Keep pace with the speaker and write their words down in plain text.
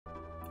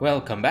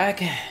Welcome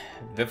back.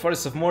 The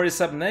Forest of Moor is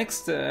up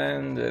next,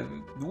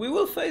 and we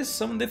will face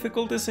some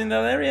difficulties in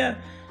that area.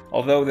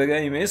 Although the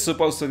game is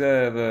supposed to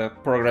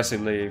get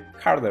progressively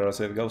harder as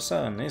it goes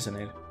on, isn't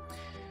it?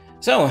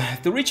 So,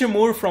 to reach a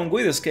moor from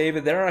Guido's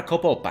Cave, there are a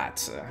couple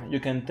paths. You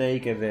can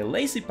take the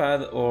lazy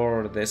path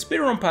or the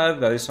speedrun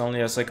path that is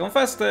only a second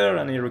faster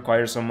and it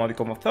requires some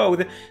modicum of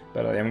thought,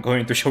 but I am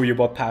going to show you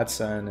both paths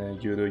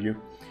and you do you.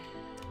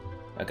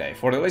 Okay,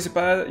 for the lazy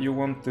path, you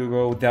want to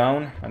go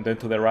down and then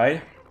to the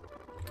right,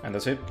 and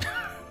that's it.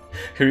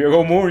 Here you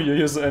go, Moor. You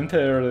just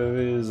enter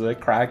this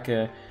crack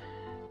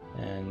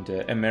and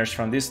emerge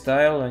from this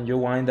tile, and you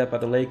wind up at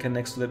the lake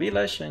next to the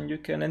village, and you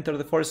can enter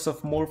the Forest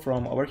of Moor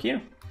from over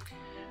here.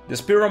 The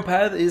speedrun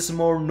path is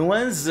more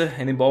nuanced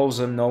and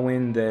involves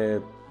knowing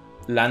the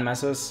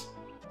landmasses.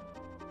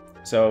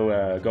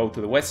 So go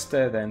to the west,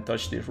 then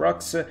touch these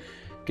rocks,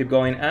 keep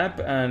going up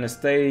and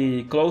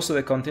stay close to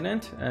the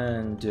continent,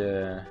 and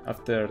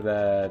after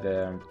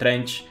the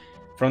trench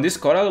from this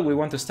coral we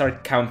want to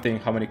start counting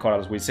how many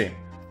corals we see.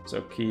 So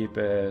keep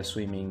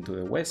swimming to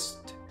the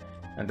west,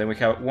 and then we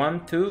have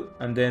 1, 2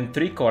 and then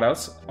 3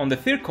 corals. On the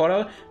third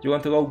coral you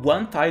want to go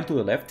 1 tile to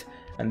the left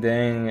and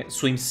then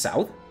swim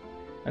south,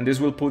 and this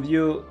will put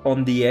you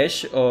on the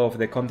edge of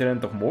the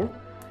continent of Moor.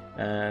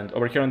 And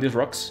over here on these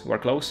rocks, we're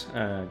close,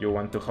 you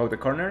want to hold the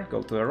corner,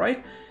 go to the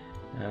right,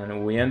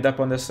 and we end up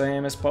on the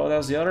same spot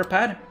as the other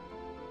pad.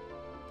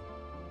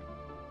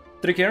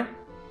 Trickier,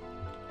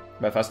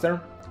 but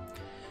faster.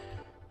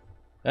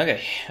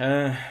 Okay,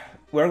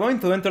 we're going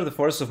to enter the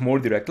Forest of Moor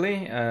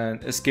directly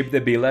and skip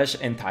the village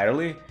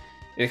entirely.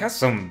 It has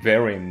some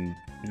very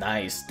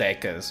nice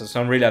tech, so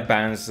some really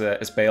advanced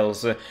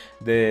spells.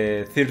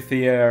 The 3rd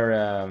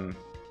tier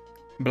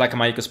Black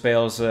Magic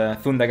spells,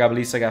 Thundaga,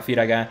 Blizzaga,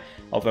 Firaga,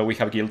 although we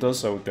have Giltos,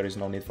 so there is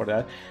no need for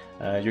that.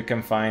 You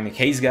can find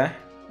Hazega,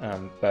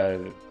 but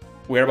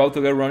we're about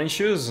to get running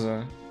shoes,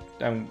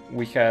 and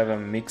we have a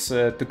mix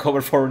to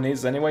cover 4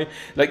 needs anyway.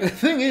 Like, the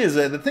thing is,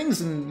 the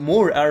things in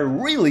Moor are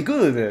really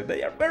good,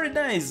 they are very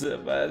nice,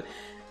 but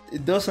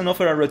it doesn't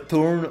offer a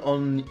return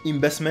on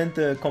investment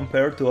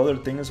compared to other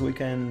things we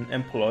can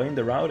employ in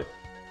the route,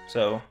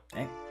 so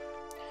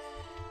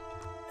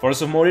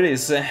Forest of Moor it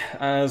is.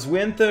 As we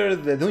enter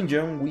the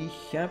dungeon, we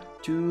have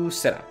to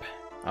set up.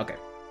 Okay.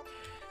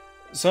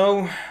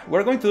 So,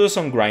 we're going to do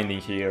some grinding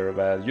here,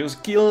 but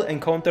just kill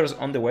encounters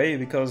on the way,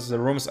 because the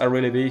rooms are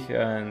really big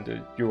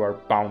and you are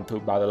bound to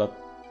battle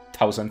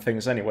 1,000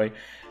 things anyway.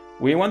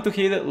 We want to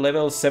hit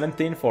level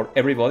 17 for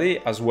everybody,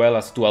 as well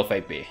as 12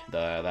 AP.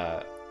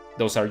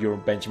 Those are your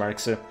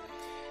benchmarks.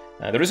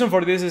 The reason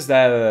for this is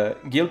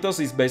that Giltos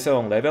is based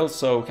on levels,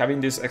 so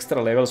having these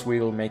extra levels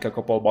will make a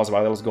couple boss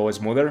battles go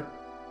smoother.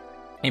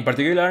 In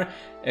particular,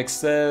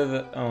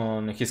 ExDeath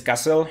on his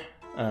castle,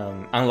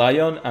 and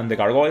Lion and the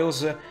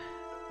gargoyles,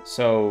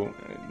 so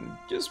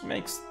just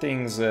makes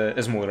things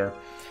smoother.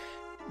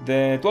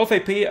 The 12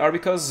 AP are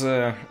because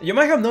you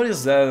might have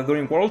noticed that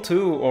during World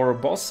 2 our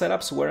boss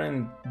setups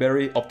weren't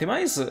very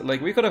optimized.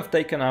 Like, we could have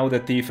taken out the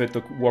thief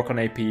to work on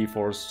AP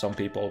for some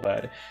people,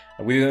 but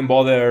we didn't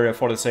bother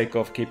for the sake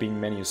of keeping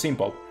menus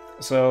simple.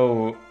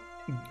 So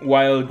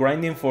while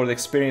grinding for the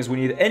experience we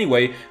need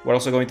anyway, we're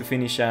also going to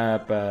finish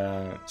up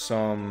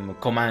some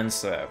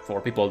commands for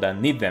people that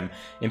need them.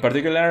 In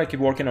particular, I keep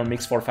working on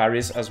Mix for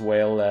Faris as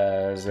well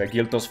as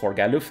Giltos for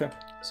Galuf,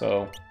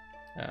 so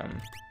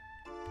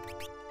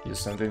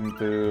just something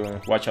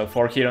to watch out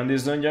for here on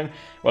this dungeon.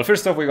 Well,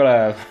 first off, we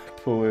gotta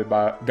put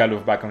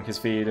Galuf back on his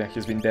feet.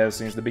 He's been dead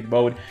since the big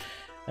boat.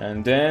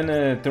 And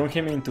then turn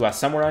him into a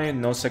samurai,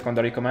 no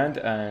secondary command,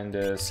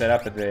 and set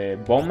up the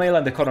bone mail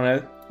and the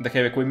coronet, the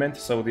heavy equipment,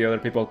 so the other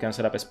people can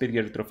set up a speed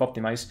gear through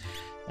optimize.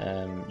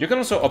 You can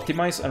also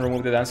optimize and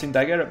remove the dancing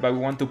dagger, but we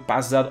want to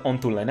pass that on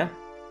to Lena.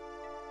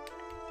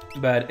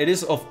 But it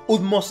is of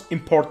utmost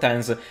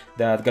importance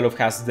that Galuf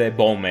has the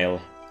bone mail,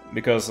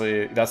 because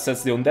that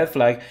sets the undead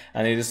flag,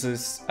 and it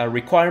is a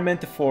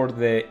requirement for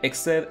the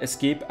ExDeath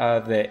skip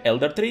at the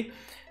Elder Tree.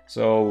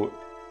 So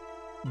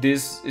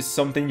this is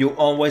something you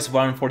always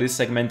want for this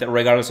segment,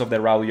 regardless of the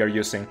route you're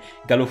using.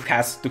 Galuf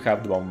has to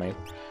have the bone mail.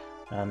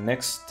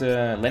 Next,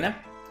 Lena.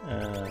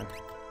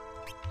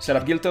 Set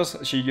up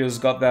Giltos. She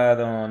just got that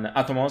on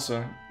Atomos.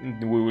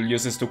 We will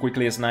use this to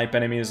quickly snipe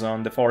enemies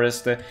on the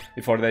forest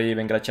before they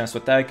even get a chance to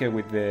attack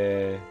with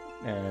the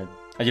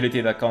agility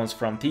that comes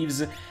from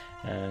thieves.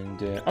 And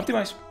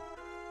optimize.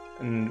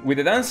 And with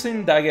the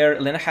dancing dagger,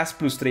 Lena has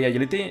 +3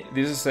 agility.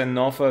 This is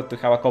enough to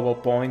have a couple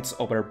points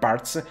over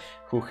Bartz,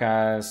 who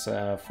has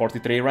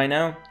 43 right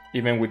now,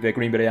 even with the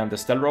Green Beret and the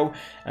Stealth Row.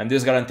 And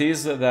this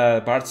guarantees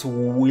that Bartz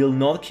will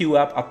not queue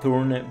up a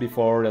turn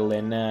before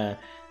Lena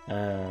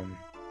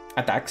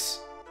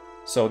attacks,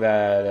 so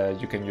that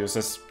you can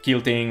use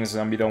kill things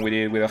and be done with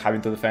it without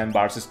having to defend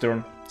Bartz's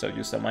turn. So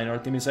just a minor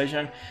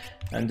optimization.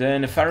 And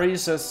then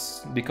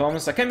Faris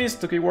becomes a chemist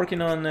to keep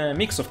working on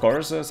Mix, of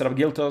course, set up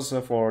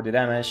Giltos for the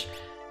damage,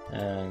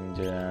 and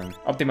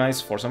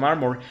optimize for some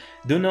armor.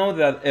 Do know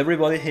that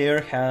everybody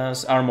here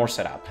has armor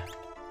set up.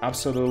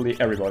 absolutely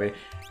everybody.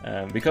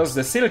 Because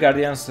the Steel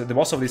Guardians, the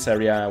boss of this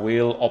area,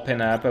 will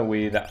open up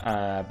with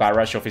a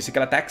barrage of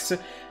physical attacks,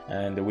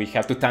 and we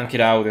have to tank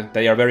it out.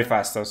 They are very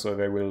fast, so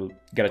they will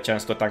get a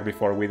chance to attack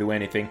before we do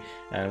anything,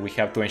 and we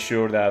have to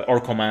ensure that our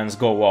commands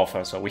go off,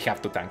 so we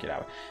have to tank it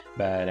out.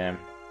 But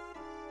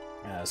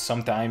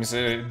sometimes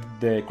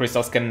the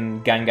crystals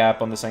can gang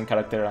up on the same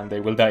character and they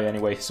will die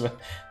anyway, so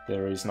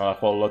there is not a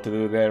whole lot to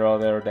do there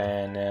other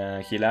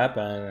than heal up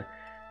and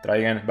try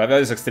again. But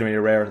that is extremely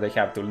rare. They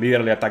have to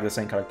literally attack the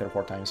same character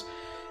 4 times.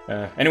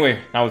 Anyway,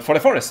 now for the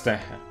forest.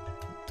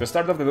 To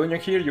start off the dungeon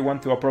here, you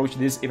want to approach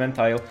this event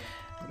tile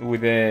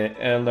with the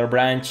Elder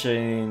Branch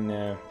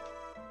in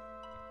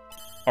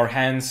our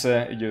hands.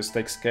 It just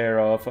takes care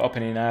of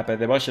opening up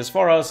the bushes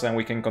for us, and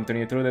we can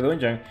continue through the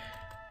dungeon.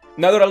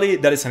 Naturally,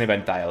 that is an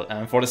event tile,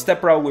 and for the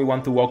step route we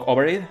want to walk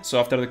over it, so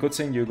after the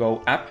cutscene you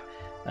go up,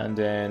 and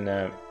then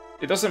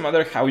it doesn't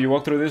matter how you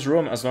walk through this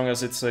room as long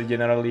as it's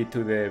generally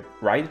to the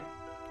right.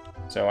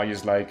 So I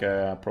just like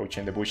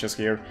approaching the bushes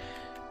here,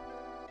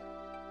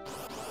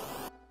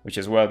 which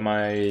is what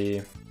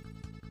my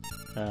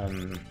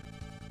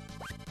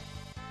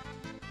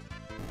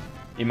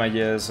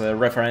images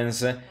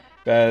reference.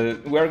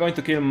 But we are going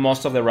to kill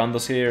most of the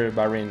randos here,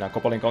 barring a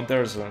couple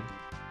encounters.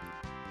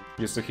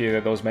 Just to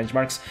hit those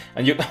benchmarks,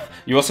 and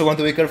you also want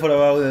to be careful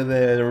about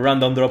the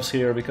random drops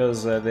here,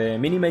 because the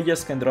mini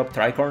mages can drop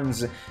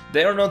tricorns.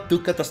 They are not too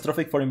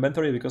catastrophic for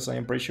inventory, because I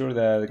am pretty sure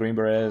that green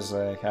berets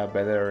have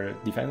better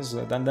defense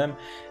than them,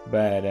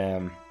 but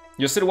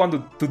you still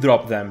want to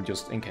drop them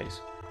just in case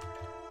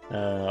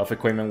of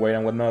equipment weight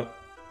and whatnot.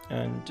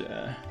 And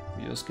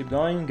we just keep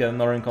going, get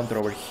another encounter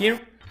over here.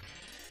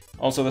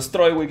 Also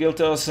destroy with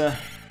Giltos.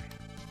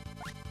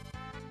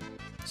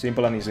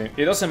 Simple and easy.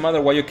 It doesn't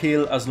matter what you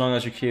kill as long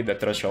as you hit the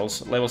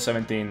thresholds, level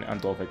 17 and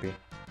 12 AP.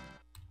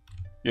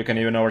 You can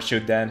even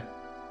overshoot that.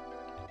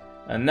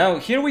 And now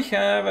here we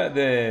have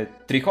the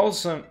 3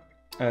 holes.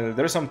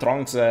 There are some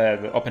trunks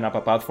that open up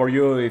a path for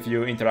you if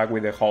you interact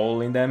with the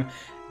hole in them,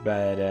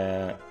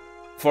 but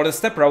for the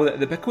step route,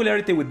 the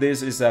peculiarity with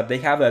this is that they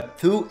have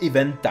 2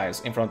 event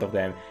tiles in front of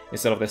them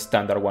instead of the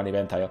standard 1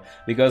 event tile.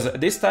 Because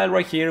this tile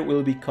right here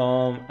will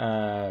become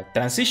a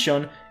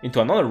transition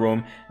into another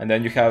room, and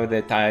then you have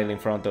the tile in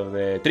front of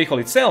the tree hole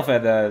itself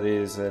that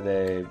is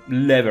the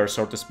lever,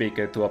 so to speak,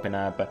 to open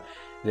up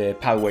the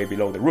pathway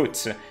below the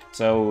roots.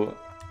 So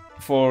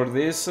for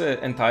this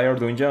entire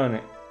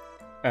dungeon,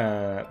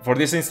 for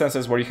these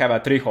instances where you have a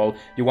tree hole,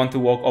 you want to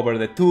walk over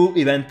the 2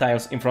 event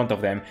tiles in front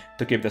of them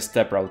to keep the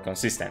step route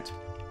consistent.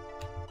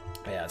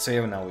 Yeah,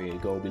 so now we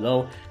go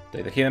below,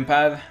 take the hidden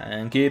path,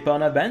 and keep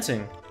on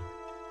advancing.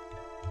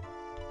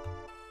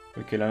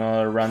 We kill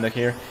another rando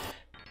here.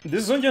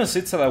 This dungeon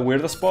sits at a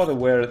weird spot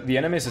where the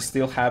enemies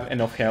still have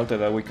enough health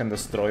that we can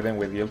destroy them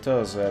with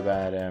Giltos,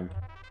 but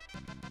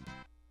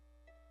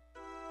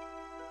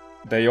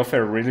they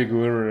offer really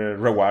good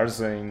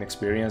rewards in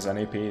experience and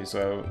AP,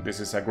 so this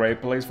is a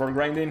great place for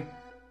grinding.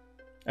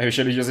 I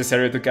usually use this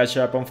area to catch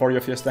up on For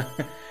Your Fiesta.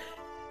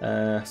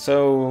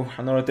 So,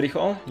 another tree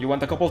hole. You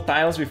want a couple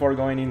tiles before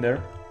going in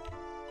there.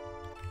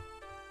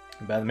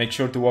 But make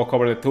sure to walk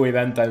over the 2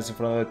 event tiles in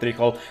front of the tree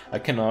hole. I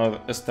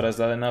cannot stress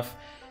that enough.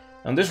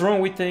 On this room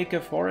we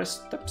take 4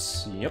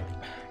 steps. Yep.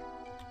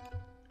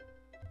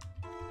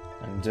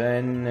 And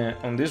then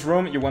on this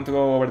room you want to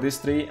go over this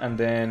tree and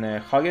then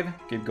hug it.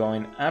 Keep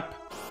going up.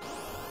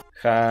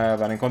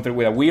 Have an encounter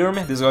with a worm.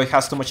 This guy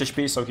has too much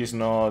HP, so he's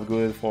not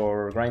good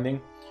for grinding.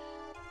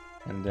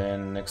 And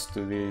then next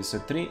to this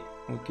tree,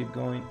 we keep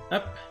going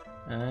up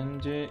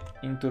and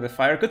into the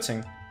fire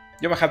cutscene.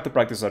 You might have to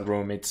practice that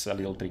room, it's a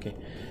little tricky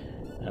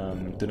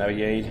to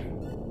navigate,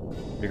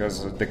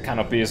 because the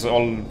canopy is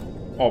all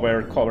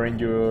over covering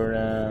your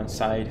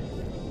side.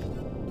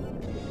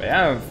 But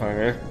yeah,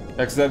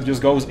 ExDeath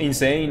just goes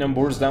insane and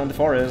bursts down the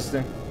forest,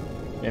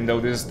 even though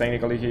this is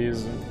technically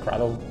his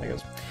cradle, I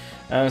guess.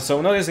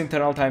 So now this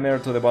internal timer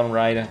to the bottom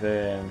right,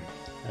 a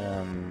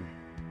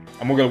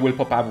Moogle will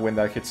pop up when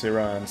that hits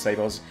 0 and save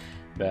us.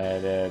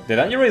 But the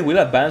danger rate will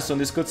advance on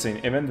this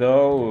cutscene, even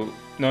though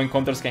no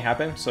encounters can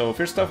happen. So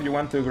first off, you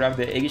want to grab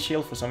the Aegis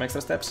Shield for some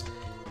extra steps.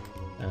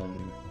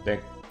 The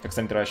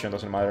extra interaction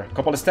doesn't matter. A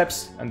couple of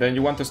steps, and then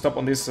you want to stop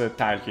on this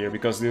tile here,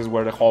 because this is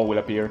where the hole will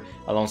appear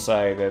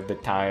alongside the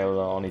tile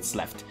on its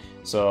left.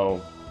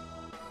 So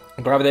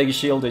grab the Aegis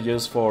Shield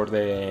just for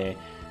the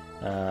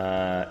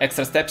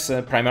extra steps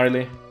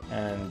primarily,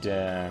 and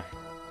a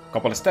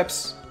couple of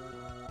steps.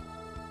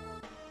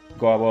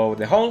 Go above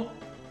the hole,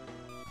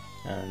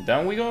 and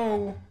down we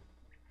go.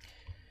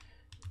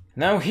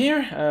 Now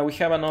here we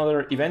have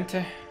another event.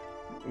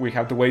 We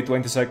have to wait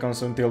 20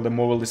 seconds until the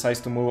Moogle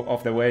decides to move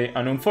off the way,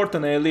 and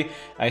unfortunately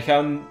I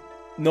have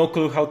no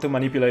clue how to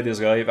manipulate this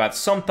guy, but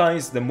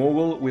sometimes the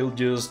Moogle will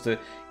just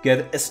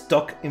get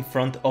stuck in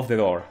front of the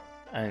door,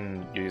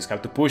 and you just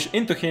have to push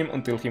into him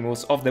until he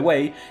moves off the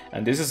way.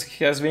 And this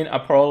has been a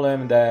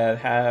problem that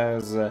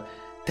has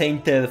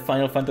tainted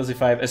Final Fantasy V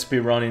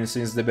speedrunning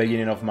since the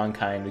beginning of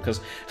mankind,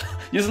 because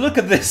just look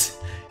at this,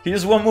 he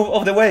just won't move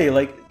off the way,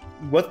 like,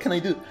 what can I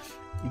do?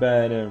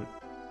 But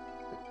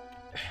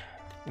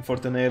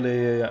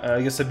Unfortunately,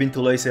 I guess I've been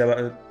too lazy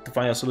to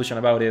find a solution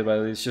about it,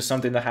 but it's just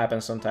something that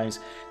happens sometimes.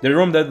 The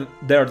room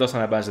there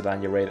doesn't advance the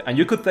danger rate, and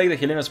you could take the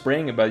healing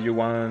spring, but you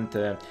want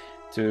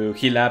to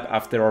heal up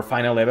after our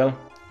final level.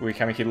 We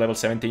haven't hit level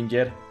 17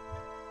 yet,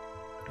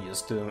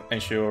 just to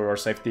ensure our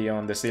safety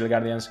on the Steel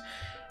Guardians.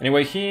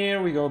 Anyway,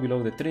 here we go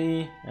below the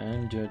tree,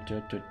 and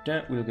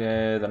we'll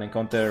get an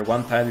encounter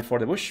one time before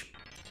the bush.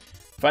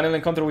 Final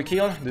encounter we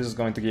kill. This is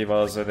going to give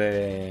us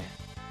the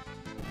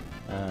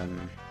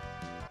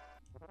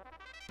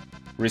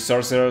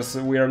resources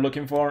we are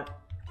looking for.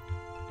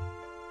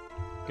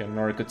 Get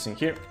another cutscene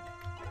here.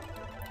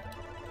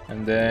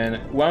 And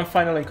then one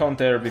final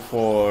encounter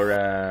before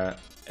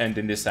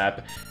ending this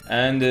app.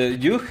 And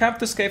you have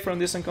to escape from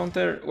this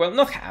encounter. Well,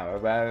 not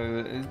have,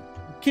 but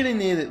killing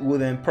it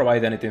wouldn't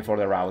provide anything for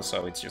the route,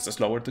 so it's just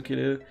slower to kill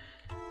it.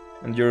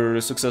 And your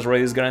success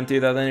rate is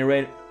guaranteed at any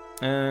rate.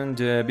 And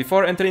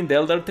before entering the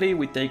Elder Tree,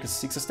 we take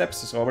 6 steps.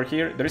 So over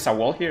here, there is a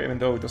wall here, even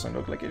though it doesn't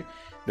look like it.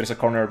 There's a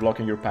corner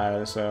blocking your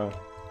path, so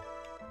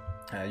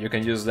you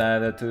can use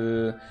that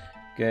to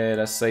get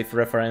a safe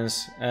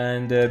reference.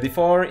 And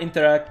before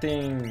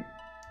interacting,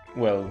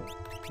 well,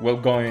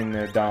 going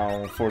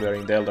down further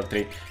in the Elder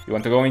Tree, you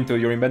want to go into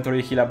your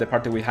inventory, heal up the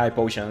party with high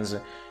potions,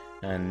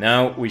 and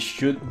now we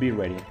should be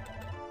ready.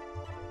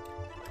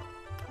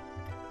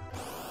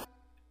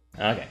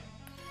 Okay.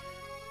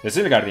 The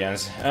Steel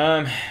Guardians.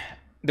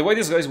 The way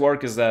these guys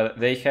work is that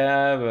they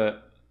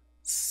have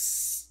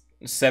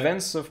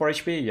 7s for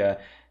HP, yeah,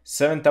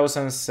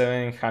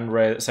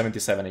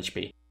 7,777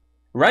 HP.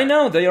 Right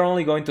now they are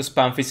only going to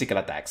spam physical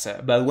attacks,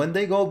 but when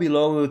they go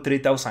below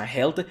 3000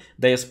 health,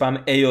 they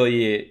spam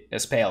AoE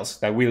spells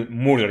that will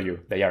murder you.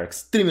 They are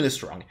extremely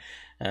strong,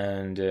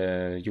 and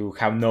you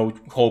have no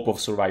hope of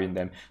surviving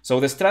them. So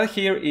the strat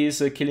here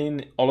is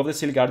killing all of the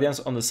Steel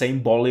Guardians on the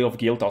same volley of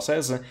guild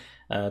tosses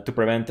to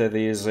prevent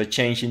this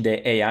change in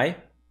the AI.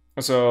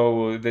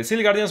 So the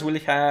Steel Guardians will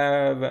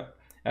have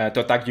to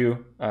attack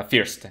you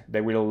first. They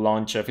will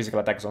launch physical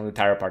attacks on the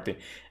entire party,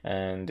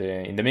 and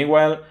in the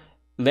meanwhile,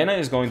 Lena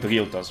is going to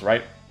guild toss,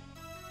 right?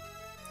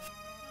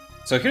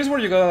 So here's where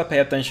you gotta pay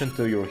attention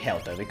to your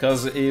health,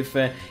 because if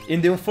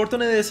in the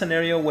unfortunate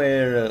scenario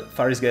where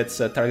Faris gets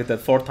targeted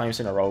 4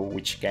 times in a row,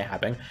 which can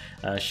happen,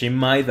 she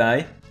might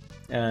die,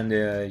 and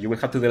you will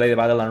have to delay the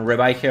battle and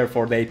revive her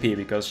for the AP,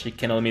 because she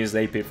cannot miss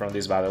the AP from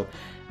this battle.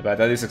 But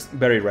that is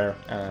very rare,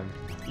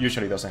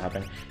 usually doesn't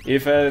happen.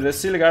 If the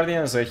Steel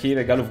Guardians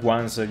hit Galuf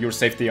once, your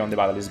safety on the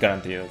battle is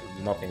guaranteed,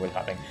 nothing will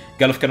happen.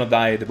 Galuf cannot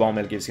die, the bomb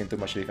mail gives him too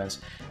much defense.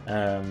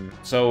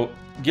 So,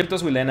 guild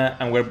toss with Lena,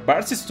 and where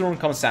Barcy's turn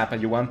comes up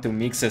and you want to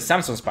mix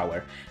Samson's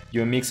power,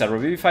 you mix a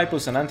Revivify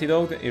plus an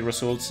Antidote. It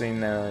results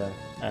in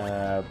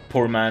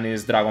Poor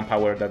Man's Dragon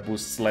Power that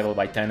boosts level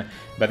by 10,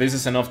 but this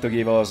is enough to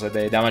give us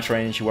the damage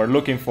range we're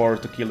looking for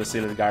to kill the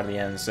Steel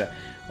Guardians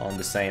on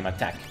the same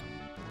attack.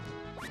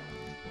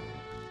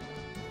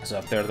 So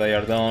after they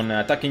are done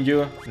attacking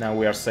you, now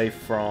we are safe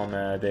from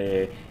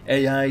the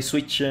AI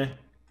switch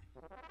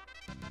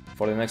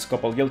for the next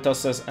couple guild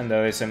tosses, and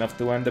that is enough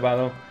to end the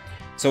battle.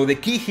 So the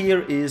key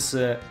here is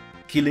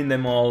killing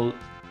them all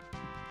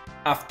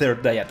after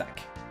they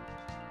attack,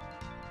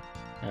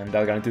 and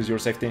that guarantees your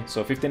safety.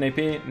 So 15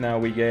 AP, now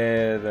we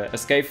get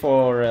Escape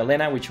for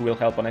Lena, which will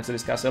help on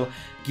ExDeath Castle,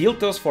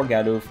 guild toss for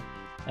Galuf,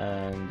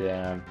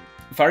 and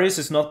Faris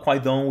is not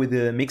quite done with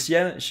the mix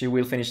yet. She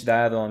will finish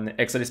that on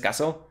ExDeath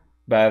Castle,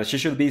 but she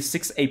should be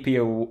 6 AP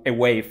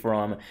away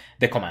from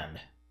the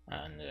command,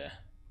 and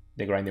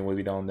the grinding will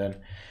be done then.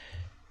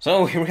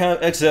 So here we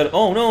have ExDeath.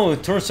 Oh no,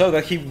 it turns out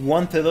that he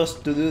wanted us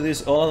to do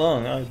this all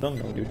along. I don't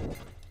know, dude.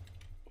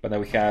 But then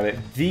we have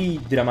the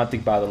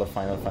dramatic battle of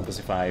Final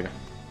Fantasy V.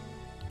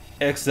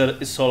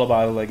 ExDeath is solo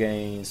battle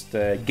against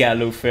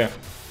Galuf.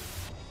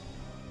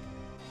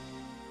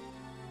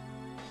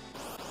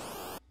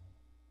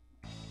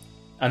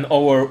 An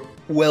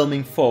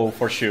overwhelming foe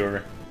for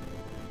sure.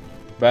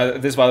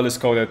 But this battle is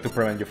coded to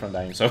prevent you from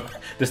dying, so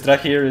the strat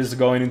here is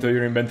going into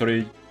your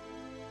inventory.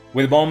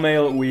 With Bone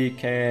Mail we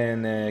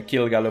can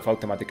kill Galuf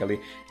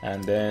automatically,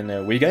 and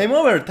then we game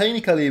over,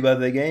 technically, but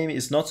the game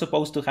is not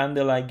supposed to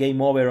handle a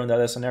game over on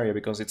that scenario,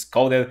 because it's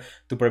coded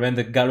to prevent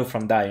the Galuf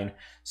from dying.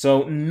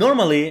 So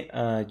normally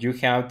you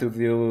have to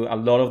do a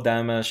lot of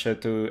damage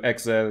to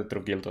ExDeath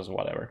through guild toss or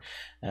whatever,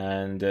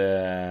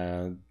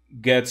 and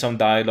get some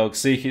dialogue,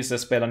 see his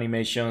spell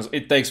animations.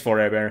 It takes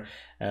forever.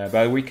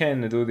 But we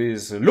can do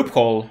this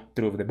loophole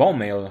through the Bone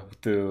Mail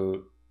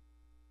to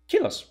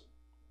kill us.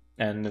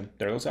 And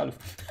there goes Galuf.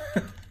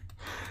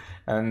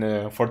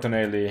 And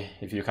fortunately,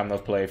 if you have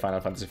not played Final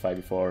Fantasy V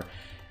before,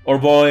 our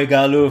boy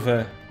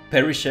Galuf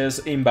perishes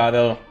in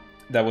battle.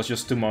 That was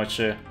just too much.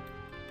 The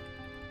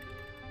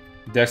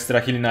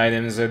extra healing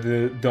items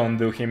don't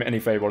do him any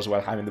favors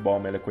while having the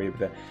Bone Mail equipped,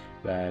 but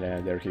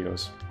they're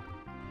heroes.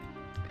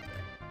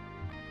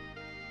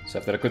 So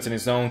after the cutscene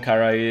is done,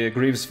 Kara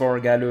grieves for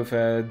Galuf.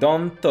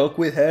 Don't talk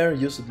with her,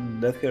 just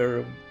let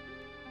her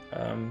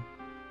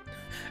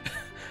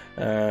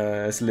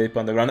sleep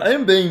on the ground. I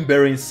am being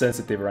very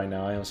insensitive right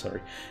now, I am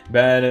sorry.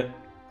 But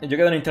you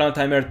get an internal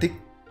timer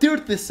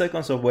 30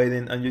 seconds of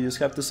waiting, and you just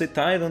have to sit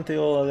tight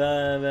until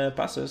that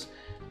passes.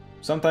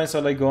 Sometimes I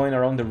like going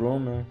around the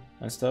room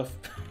and stuff,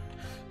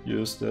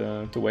 just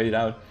to wait it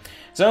out.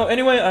 So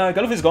anyway,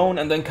 Galuf is gone,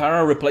 and then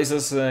Kara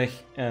replaces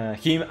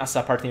him as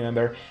a party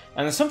member.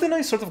 And something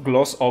I sort of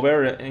gloss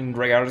over in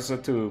regards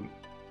to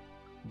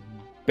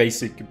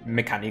basic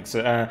mechanics.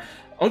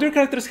 All your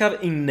characters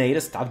have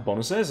innate stat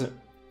bonuses,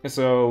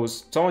 so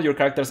some of your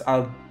characters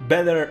are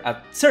better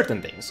at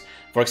certain things.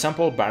 For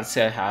example,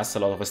 Barcia has a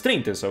lot of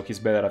strength, so he's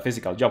better at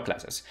physical job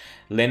classes.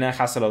 Lena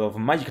has a lot of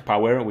magic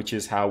power, which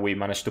is how we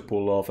managed to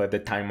pull off the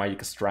time magic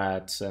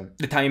strats,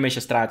 the time mage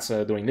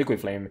strats during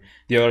Liquid Flame.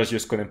 The others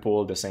just couldn't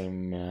pull the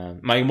same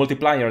magic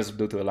multipliers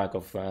due to the lack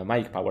of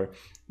magic power.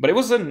 But it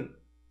wasn't.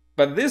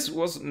 But this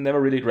was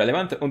never really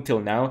relevant until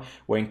now,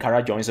 when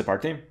Kara joins the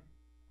party.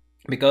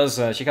 Because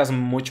she has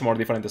much more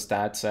different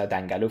stats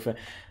than Galuf,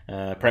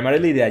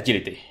 primarily the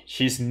agility.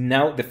 She's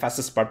now the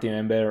fastest party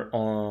member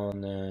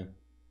on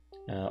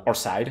our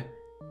side,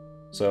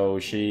 so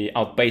she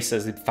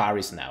outpaces the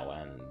Faris now,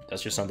 and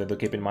that's just something to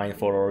keep in mind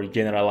for our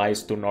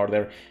generalized turn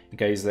order, in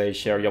case they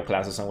share your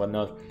classes and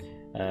whatnot.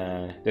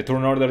 The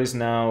turn order is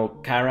now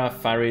Kara,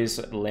 Faris,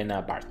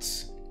 Lena,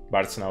 Bartz.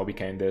 Bartz now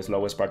became the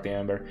slowest party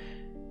member.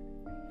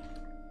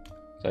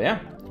 So yeah.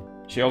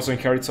 She also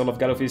inherits all of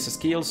Galuf's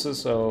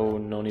skills, so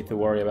no need to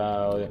worry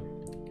about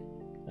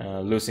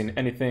losing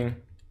anything.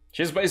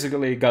 She's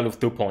basically Galuf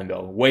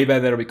 2.0, way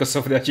better because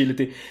of the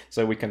agility,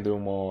 so we can do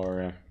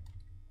more...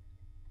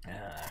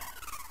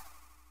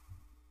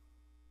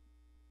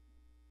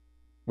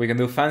 we can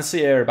do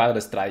fancier battle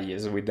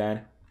strategies with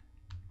that.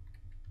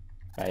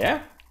 But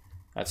yeah,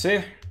 that's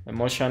it.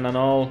 Emotion and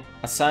all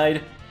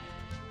aside,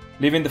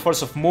 leaving the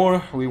Force of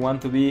Moore, we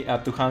want to be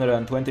at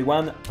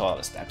 221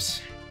 total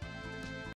steps.